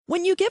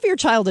When you give your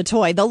child a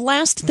toy, the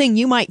last thing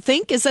you might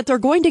think is that they're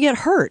going to get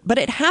hurt, but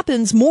it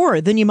happens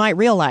more than you might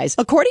realize.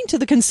 According to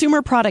the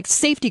Consumer Product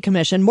Safety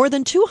Commission, more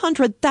than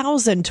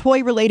 200,000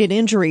 toy-related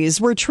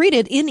injuries were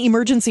treated in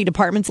emergency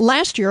departments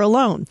last year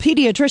alone.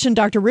 Pediatrician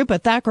Dr. Rupa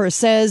Thakur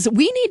says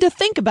we need to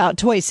think about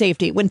toy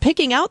safety when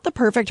picking out the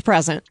perfect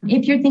present.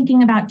 If you're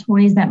thinking about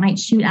toys that might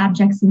shoot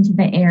objects into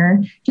the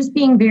air, just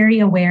being very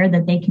aware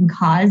that they can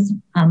cause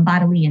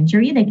bodily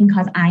injury. They can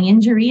cause eye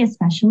injury,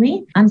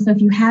 especially. So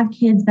if you have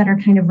kids that are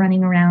kind of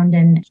running around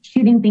and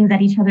shooting things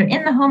at each other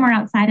in the home or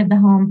outside of the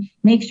home,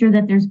 make sure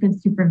that there's good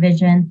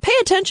supervision. Pay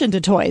attention to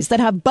toys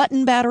that have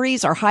button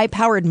batteries or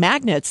high-powered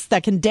magnets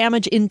that can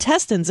damage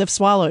intestines if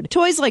swallowed.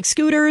 Toys like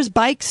scooters,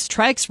 bikes,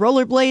 trikes,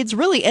 rollerblades,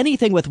 really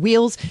anything with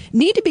wheels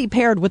need to be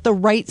paired with the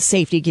right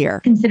safety gear.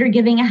 Consider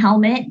giving a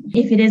helmet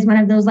if it is one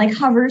of those like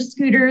hover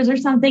scooters or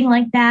something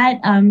like that.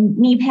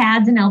 Knee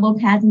pads and elbow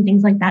pads and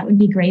things like that would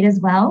be great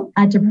as well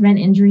to prevent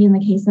injury in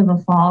the case of a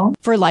fall.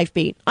 For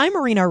LifeBeat, I'm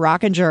Marina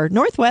Rockinger,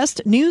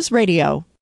 Northwest News Radio.